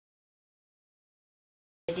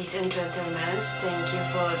Ladies and gentlemen, thank you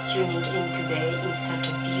for tuning in today in such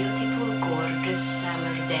a beautiful, gorgeous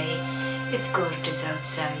summer day. It's gorgeous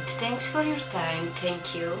outside. Thanks for your time.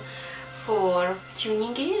 Thank you for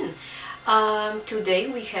tuning in. Today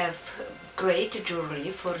we have great jewelry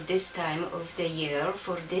for this time of the year,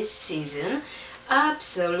 for this season.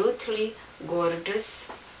 Absolutely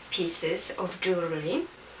gorgeous pieces of jewelry.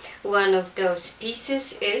 One of those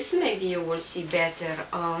pieces is, maybe you will see better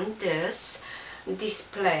on this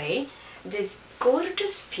display, this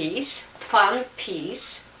gorgeous piece, fun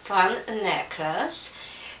necklace.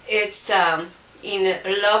 It's in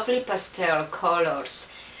lovely pastel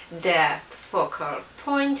colors. The focal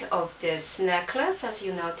point of this necklace, as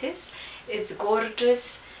you notice, it's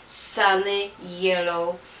gorgeous sunny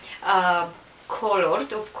yellow,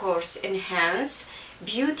 colored, of course, enhanced,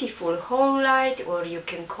 beautiful howlite, or you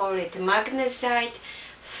can call it magnesite,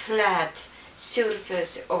 flat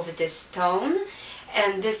surface of the stone.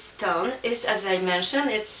 And this stone is, as I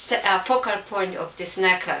mentioned, it's a focal point of this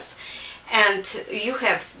necklace. And you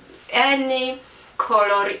have any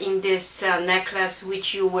color in this necklace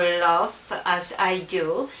which you will love, as I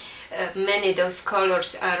do. Many of those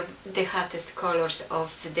colors are the hottest colors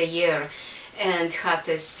of the year and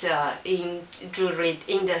hottest in jewelry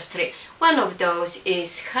industry. One of those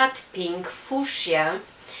is hot pink fuchsia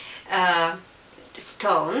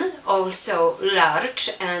stone, also large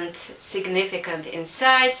and significant in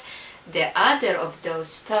size. The other of those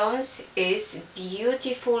stones is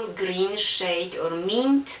beautiful green shade or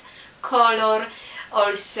mint color,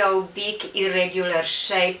 also big irregular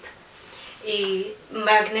shape,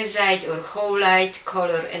 magnesite or howlite,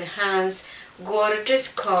 color enhanced, gorgeous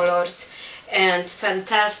colors and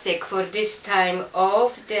fantastic for this time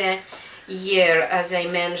of the year. As I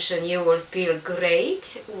mentioned, you will feel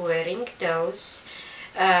great wearing those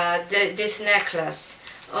this necklace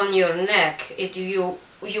on your neck. You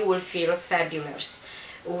will feel fabulous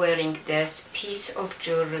wearing this piece of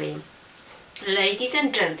jewelry. Ladies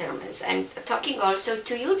and gentlemen, I'm talking also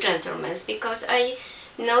to you gentlemen, because I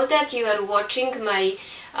know that you are watching my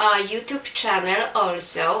YouTube channel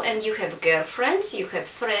also, and you have girlfriends, you have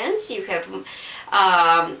friends, you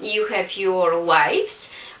have your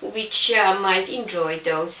wives which might enjoy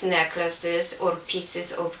those necklaces or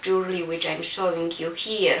pieces of jewelry which I'm showing you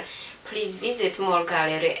here. Please visit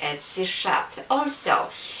molgallery Etsy shop also.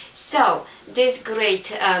 So this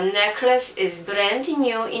great necklace is brand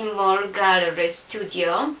new in molgallery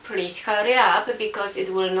studio. Please hurry up because it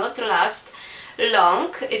will not last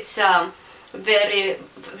long. It's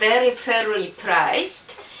very fairly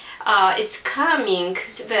priced. It's coming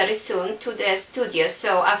very soon to the studio,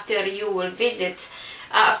 so after you will view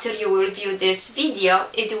this video,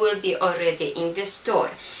 it will be already in the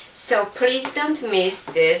store. So please don't miss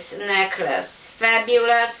this necklace.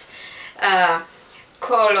 Fabulous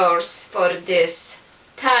colors for this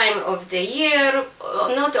time of the year.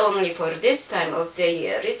 Not only for this time of the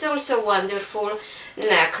year, it's also wonderful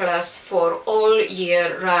necklace for all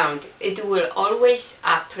year round. It will always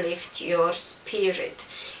uplift your spirit.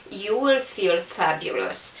 You will feel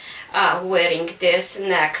fabulous wearing this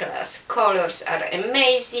necklace. Colors are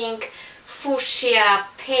amazing: fuchsia,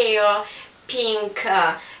 pale, pink,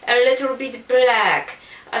 a little bit black,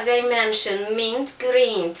 as I mentioned, mint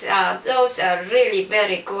green. Those are really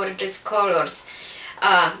very gorgeous colors.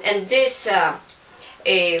 And this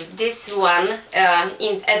one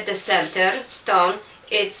at the center stone,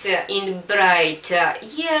 it's in bright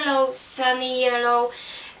yellow, sunny yellow,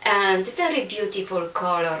 and very beautiful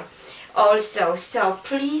color also. So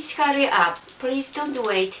please hurry up, please don't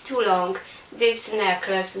wait too long. This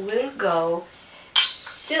necklace will go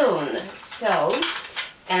soon. So,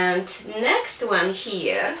 and next one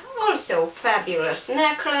here, also fabulous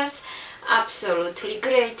necklace, absolutely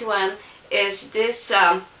great one, is this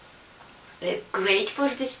great for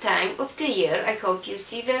this time of the year. I hope you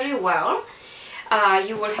see very well.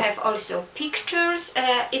 You will have also pictures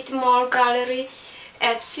at molgallery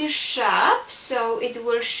Etsy shop, so it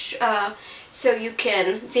will so you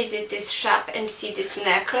can visit this shop and see this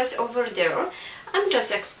necklace over there. I'm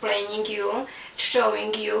just explaining you,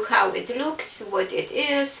 showing you how it looks, what it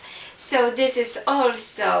is. So this is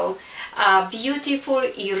also a beautiful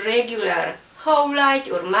irregular howlite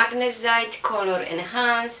or magnesite, color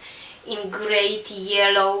enhanced, in great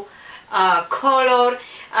yellow color.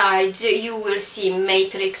 You will see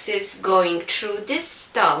matrices going through this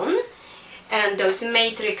stone, and those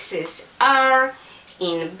matrices are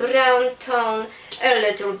in brown tone, a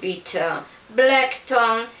little bit black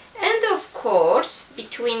tone, and of course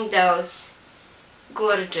between those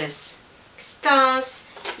gorgeous stones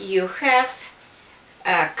you have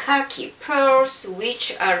khaki pearls,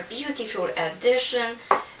 which are beautiful addition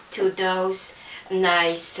to those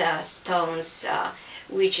nice stones,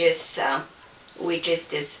 which is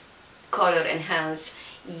this color enhanced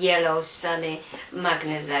yellow sunny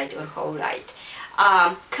magnesite or howlite.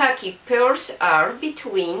 Khaki pearls are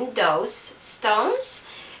between those stones,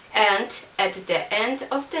 and at the end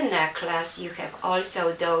of the necklace you have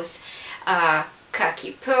also those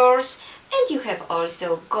khaki pearls, and you have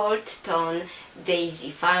also gold tone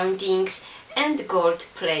daisy foundings and gold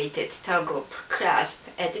plated toggle clasp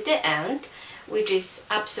at the end, which is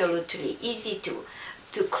absolutely easy to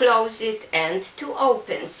close it and to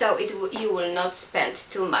open, so you will not spend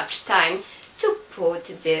too much time to put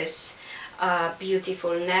this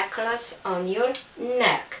beautiful necklace on your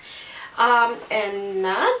neck.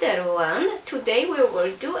 Another one, today we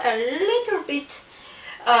will do a little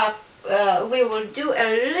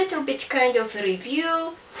bit kind of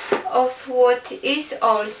review of what is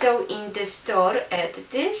also in the store at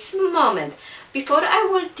this moment. Before I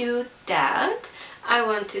will do that, I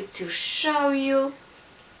wanted to show you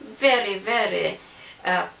very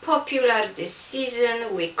popular this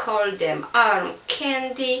season. We call them arm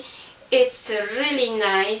candy. It's a really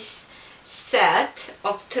nice set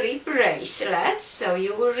of 3 bracelets, so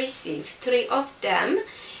you will receive 3 of them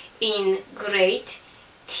in great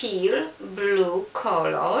teal blue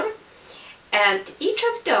color, and each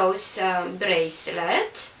of those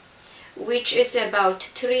bracelets, which is about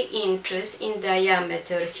 3 inches in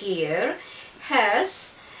diameter here,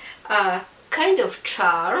 has a kind of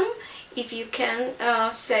charm, if you can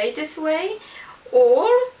say this way, or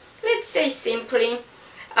let's say simply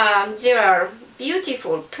there are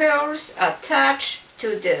beautiful pearls attached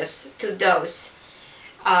to those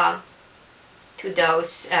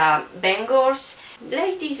bangles.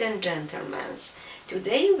 Ladies and gentlemen,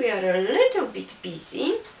 today we are a little bit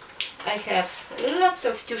busy. I have lots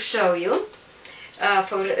of to show you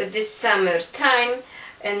for this summer time.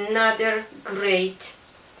 Another great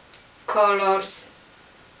colors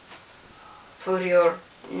for your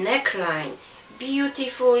neckline,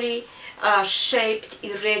 beautifully shaped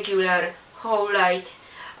irregular howlite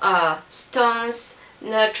stones,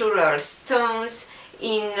 natural stones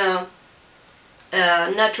in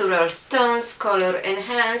natural stones, color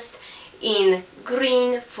enhanced in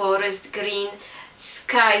green, forest green,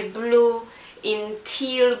 sky blue, in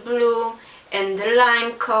teal blue and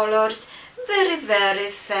lime colors,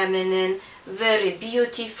 very feminine, very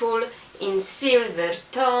beautiful, in silver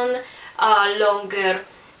tone, longer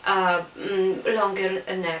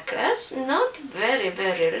necklace, not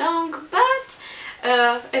very long, but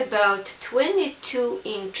about 22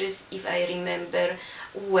 inches if I remember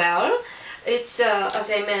well. It's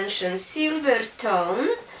as I mentioned, silver tone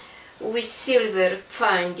with silver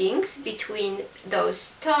findings between those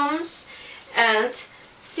stones, and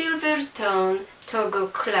silver tone toggle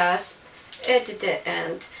clasp at the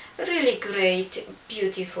end. Really great,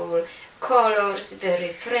 beautiful colors, very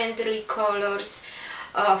friendly colors,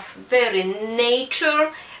 very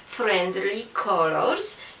nature friendly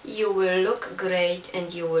colors. You will look great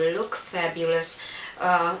and you will look fabulous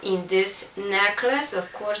in this necklace.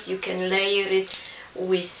 Of course, you can layer it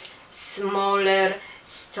with smaller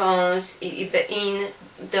stones in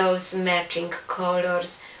those matching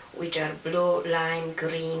colors, which are blue, lime,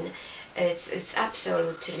 green. It's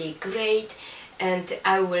absolutely great, and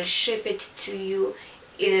I will ship it to you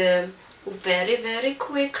very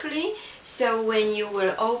quickly. So when you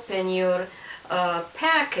will open your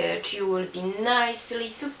package, you will be nicely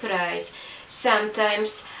surprised.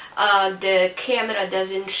 Sometimes the camera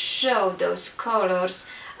doesn't show those colors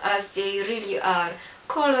as they really are.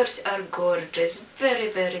 Colors are gorgeous,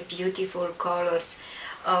 very beautiful colors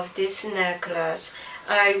of this necklace.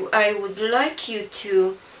 I would like you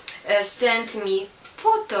to send me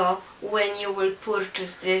photo when you will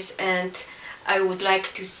purchase this, and I would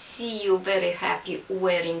like to see you very happy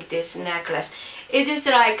wearing this necklace. It is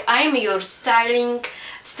like I'm your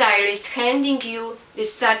stylist handing you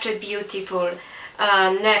this such a beautiful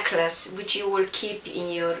necklace, which you will keep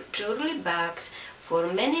in your jewelry bags for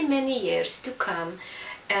many years to come,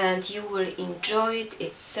 and you will enjoy it.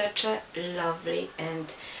 It's such a lovely and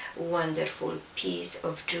wonderful piece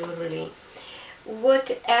of jewelry.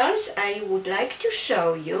 What else I would like to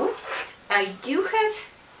show you? I do have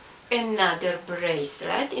another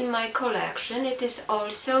bracelet in my collection. It is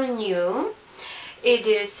also new. It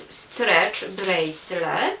is stretch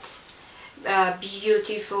bracelet,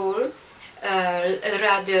 beautiful,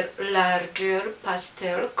 rather larger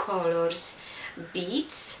pastel colors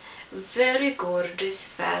beads, very gorgeous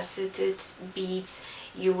faceted beads.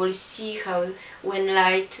 You will see how when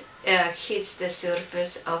light hits the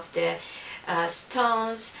surface of the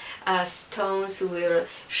stones. Stones will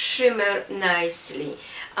shimmer nicely.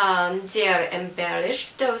 They are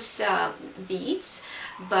embellished, those beads,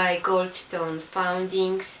 by gold tone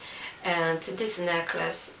foundings, and this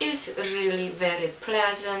necklace is really very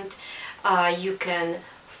pleasant. You can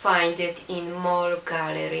find it in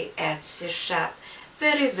molgallery Etsy shop.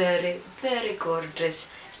 Very, very, very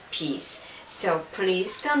gorgeous piece. So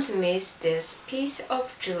please don't miss this piece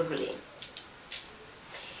of jewelry.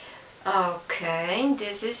 Okay,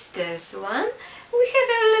 this one. We have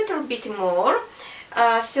a little bit more.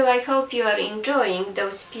 So I hope you are enjoying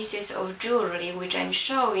those pieces of jewelry which I'm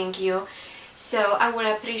showing you. So I will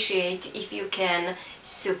appreciate if you can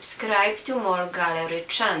subscribe to molgallery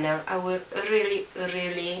channel. I will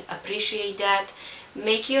really appreciate that.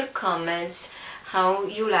 Make your comments, how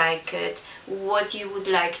you like it, what you would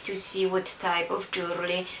like to see, what type of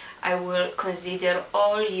jewelry. I will consider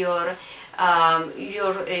all your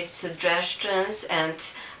suggestions, and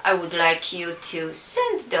I would like you to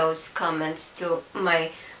send those comments to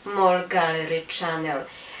my molgallery channel.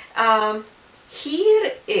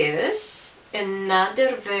 Here is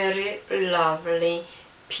another very lovely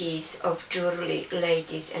piece of jewelry,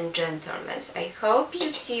 ladies and gentlemen. I hope you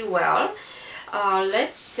see well.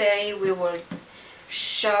 Let's say we will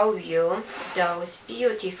show you those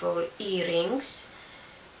beautiful earrings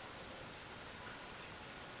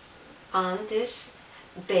on this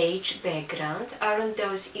beige background. Aren't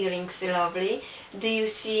those earrings lovely? Do you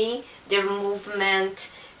see their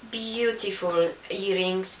movement? Beautiful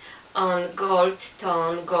earrings on gold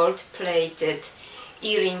tone, gold plated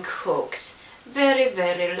earring hooks. Very,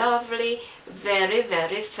 very lovely, very,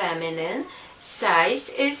 very feminine.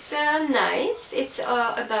 Size is nice. It's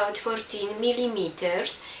about 14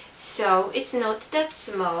 millimeters, so it's not that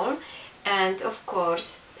small, and of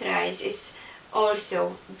course price is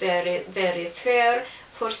also very, very fair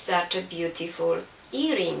for such a beautiful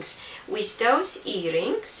earrings. With those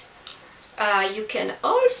earrings, you can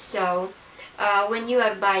also, when you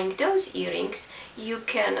are buying those earrings, you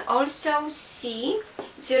can also see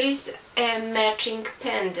there is a matching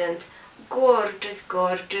pendant. Gorgeous,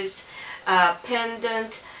 gorgeous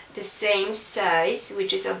pendant, the same size,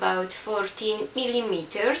 which is about 14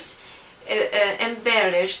 millimeters,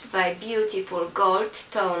 embellished by beautiful gold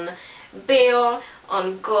tone bezel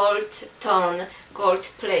on gold tone, gold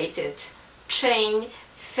plated chain.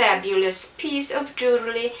 Fabulous piece of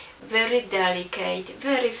jewelry, very delicate,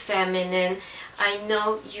 very feminine. I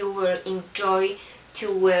know you will enjoy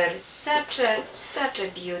to wear such a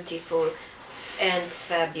beautiful and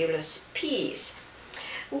fabulous piece.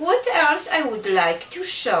 What else I would like to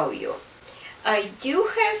show you? I do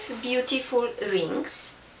have beautiful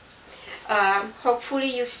rings.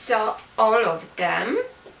 Hopefully you saw all of them.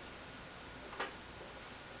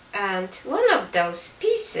 And one of those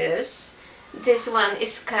pieces, this one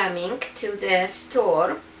is coming to the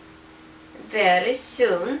store very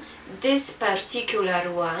soon. This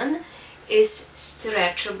particular one is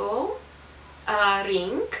stretchable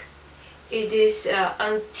ring. It is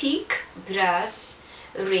antique brass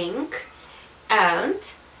ring, and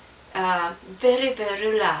very,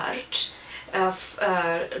 very large,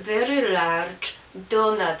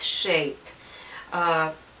 donut shape,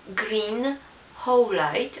 green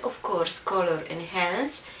howlite, of course color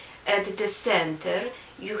enhanced. At the center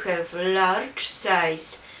you have large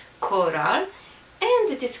size coral,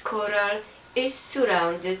 and this coral is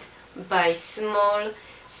surrounded by small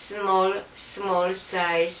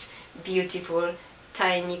size beautiful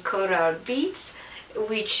tiny coral beads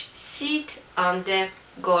which sit on the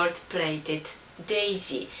gold plated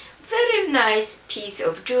daisy. Very nice piece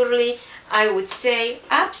of jewelry. I would say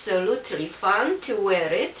absolutely fun to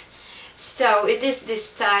wear it. So it is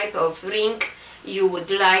this type of ring you would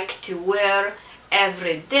like to wear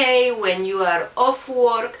every day when you are off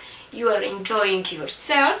work, you are enjoying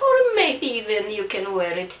yourself, or maybe even you can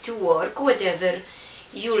wear it to work, whatever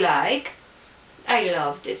you like. I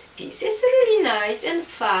love this piece. It's really nice and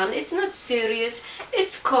fun. It's not serious,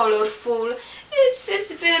 it's colorful,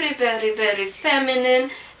 it's very, very, very feminine,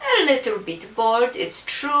 a little bit bold, it's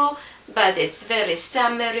true, but it's very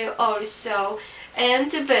summery also,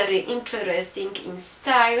 and very interesting in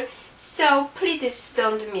style. So please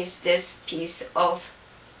don't miss this piece of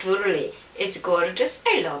jewelry. It's gorgeous.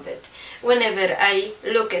 I love it. Whenever I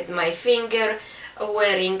look at my finger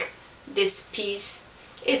wearing this piece,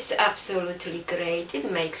 it's absolutely great.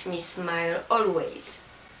 It makes me smile always.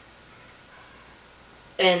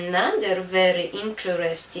 Another very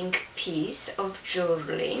interesting piece of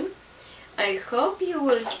jewelry. I hope you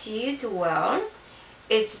will see it well.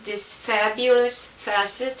 It's this fabulous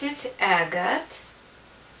faceted agate.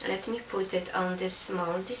 let me put it on this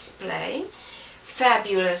small display,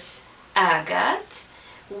 fabulous agate,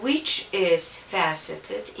 which is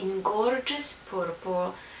faceted in gorgeous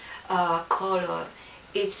purple color.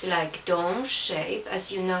 It's like dome shape,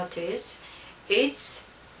 as you notice. It's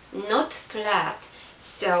not flat,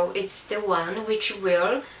 so it's the one which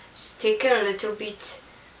will stick a little bit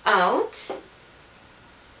out,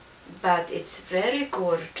 but it's very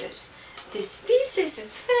gorgeous. This piece is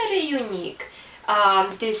very unique.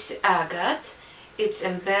 This agate, it's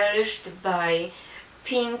embellished by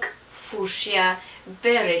pink fuchsia,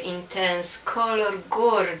 very intense color,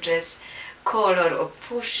 gorgeous color of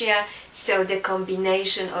fuchsia, so the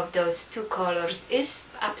combination of those two colors is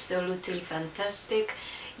absolutely fantastic.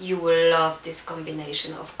 You will love this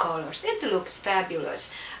combination of colors. It looks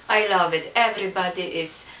fabulous. I love it. Everybody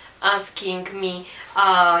is asking me,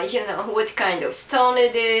 what kind of stone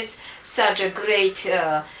it is. Such a great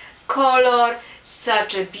color,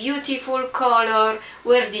 such a beautiful color.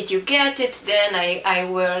 Where did you get it? Then I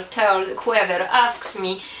will tell whoever asks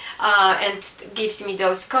me and gives me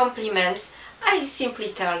those compliments. I simply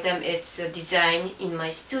tell them it's a design in my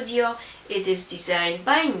studio. It is designed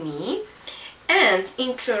by me. And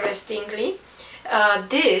interestingly,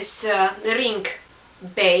 this ring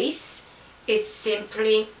base, it's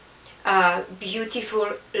simply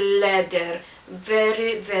beautiful leather,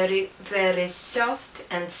 very, very, very soft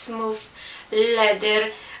and smooth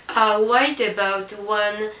leather, wide about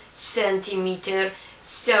 1 centimeter,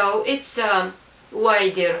 so it's a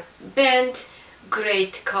wider band,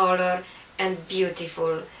 great color and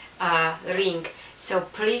beautiful ring, so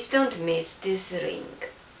please don't miss this ring.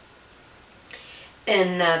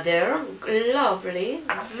 Another lovely,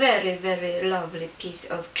 very, very lovely piece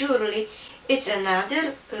of jewelry. It's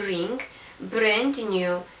another ring, brand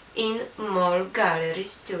new in molgallery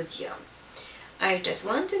studio. I just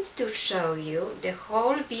wanted to show you the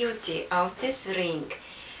whole beauty of this ring.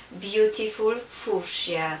 Beautiful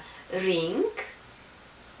fuchsia ring,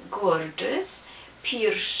 gorgeous,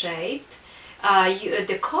 pear shape.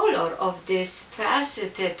 The color of this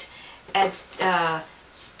faceted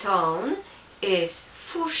stone is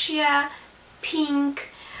fuchsia, pink,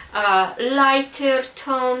 lighter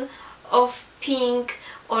tone of pink,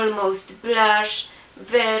 almost blush,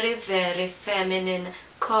 very, very feminine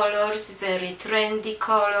colors, very trendy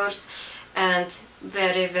colors, and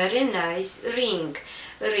very, very nice ring.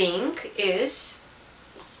 Ring is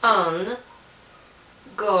on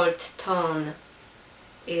gold tone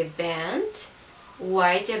band,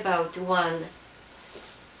 wide about 1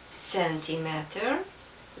 centimeter,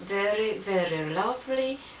 very, very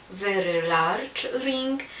lovely, very large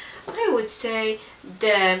ring. I would say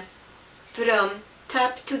from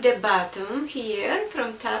top to the bottom here,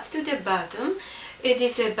 from top to the bottom, it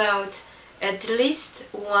is about at least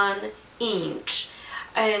 1 inch.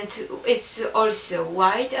 And it's also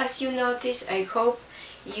wide, as you notice. I hope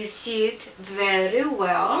you see it very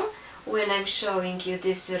well when I'm showing you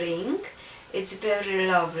this ring. It's very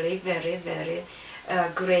lovely, very, very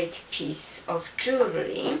great piece of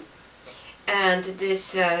jewelry. And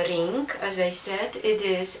this ring, as I said, it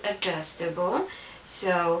is adjustable,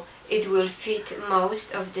 so it will fit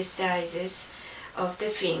most of the sizes of the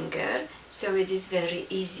finger, so it is very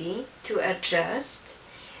easy to adjust.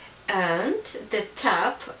 And the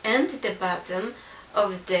top and the bottom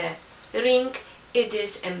of the ring, it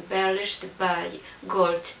is embellished by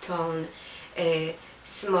gold tone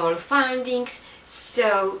small findings,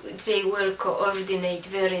 so they will coordinate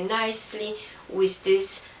very nicely with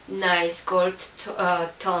this nice gold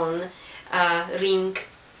tone ring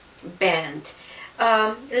band.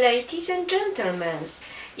 Ladies and gentlemen,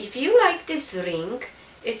 if you like this ring,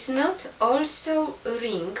 it's not also a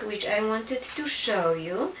ring which I wanted to show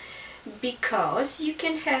you, because you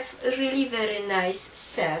can have a really very nice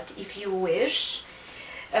set if you wish.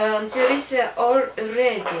 There is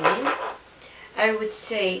already, I would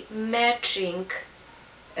say, matching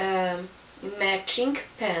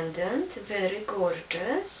pendant, very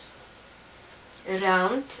gorgeous,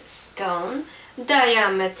 round stone.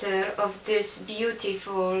 Diameter of this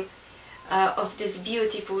beautiful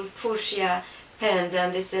fuchsia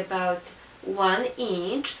pendant is about 1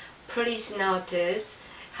 inch. Please notice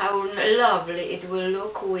how lovely it will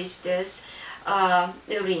look with this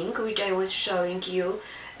ring which I was showing you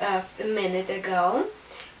a minute ago.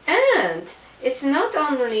 And it's not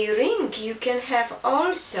only ring, you can have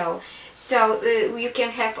also,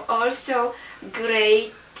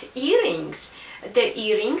 great earrings. The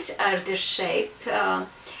earrings are the shape,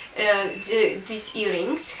 these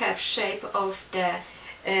earrings have shape of the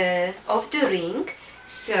ring,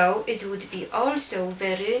 so it would be also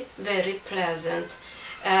very, very pleasant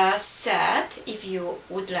set, if you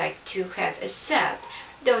would like to have a set.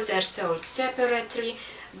 Those are sold separately,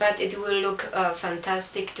 but it will look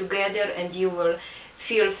fantastic together, and you will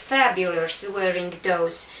feel fabulous wearing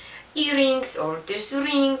those earrings or this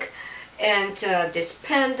ring and this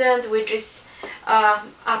pendant, which is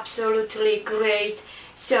absolutely great.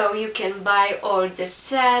 So you can buy all the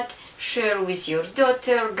set, share with your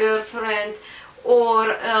daughter, girlfriend,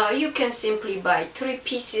 or you can simply buy 3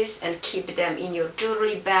 pieces and keep them in your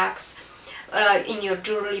jewelry bags.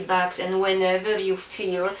 And whenever you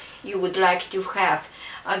feel you would like to have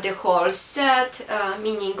the whole set,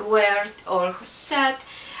 meaning wear all set,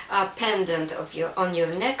 pendant on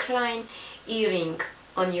your neckline, earring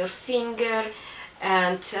on your finger,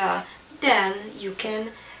 and then you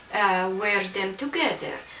can wear them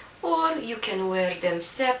together, or you can wear them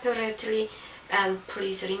separately. And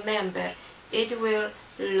please remember, it will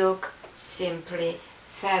look simply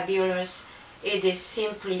fabulous. It is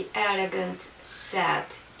simply elegant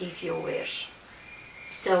set if you wish.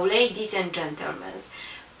 So ladies and gentlemen,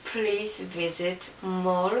 please visit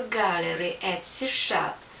molgallery Etsy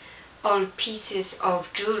shop. All pieces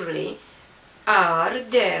of jewelry are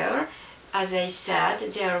there. As I said,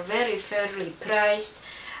 they are very fairly priced,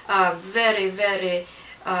 very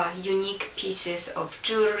unique pieces of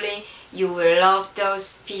jewelry. You will love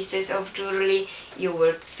those pieces of jewelry. You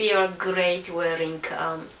will feel great wearing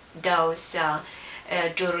those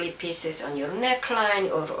jewelry pieces on your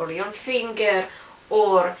neckline or your finger,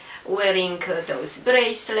 or wearing those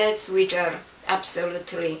bracelets, which are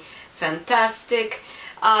absolutely fantastic.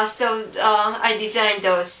 So I designed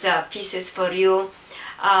those pieces for you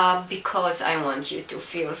because I want you to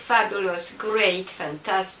feel fabulous, great,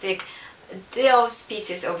 fantastic. Those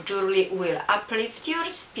pieces of jewelry will uplift your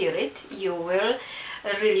spirit. You will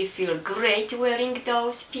really feel great wearing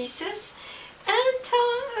those pieces.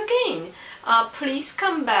 And again, please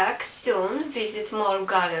come back soon. Visit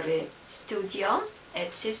molgallery Studio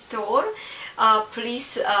Etsy store.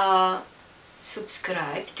 Please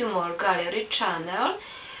subscribe to molgallery channel,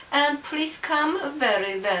 and please come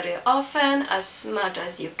very often, as much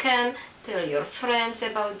as you can. Tell your friends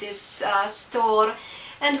about this store,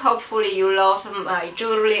 and hopefully you love my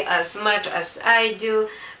jewelry as much as I do.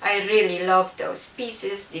 I really love those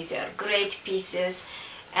pieces. These are great pieces,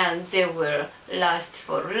 and they will last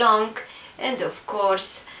for long. And of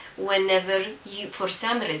course, whenever you, for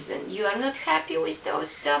some reason, you are not happy with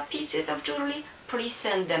those pieces of jewelry, please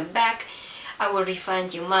send them back. I will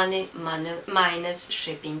refund you money minus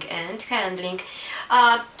shipping and handling.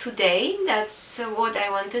 Today, that's what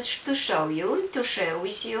I wanted to show you, to share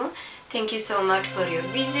with you. Thank you so much for your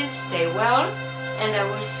visit. Stay well, and I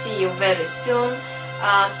will see you very soon.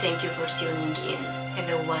 Thank you for tuning in. Have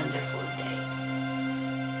a wonderful